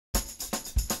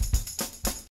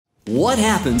What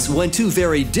happens when two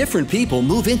very different people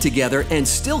move in together and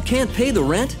still can't pay the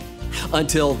rent?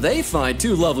 Until they find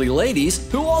two lovely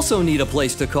ladies who also need a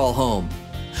place to call home,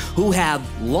 who have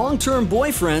long-term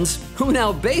boyfriends who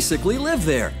now basically live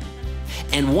there.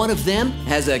 And one of them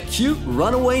has a cute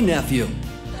runaway nephew,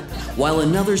 while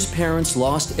another's parents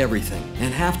lost everything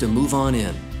and have to move on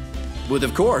in. With,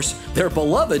 of course, their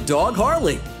beloved dog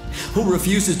Harley, who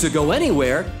refuses to go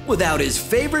anywhere without his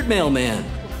favorite mailman.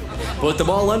 Put them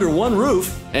all under one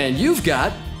roof, and you've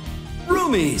got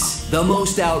Roomies, the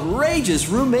most outrageous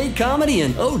roommate comedy,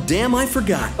 and oh damn, I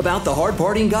forgot about the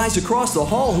hard-partying guys across the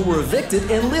hall who were evicted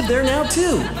and live there now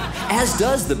too. As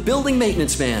does the building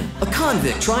maintenance man, a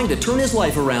convict trying to turn his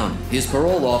life around, his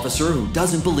parole officer who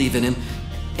doesn't believe in him,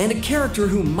 and a character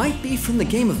who might be from the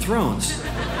Game of Thrones.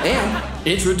 And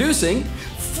introducing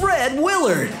Fred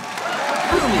Willard.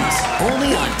 Roomies,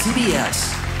 only on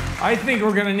TBS. I think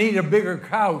we're gonna need a bigger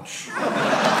couch.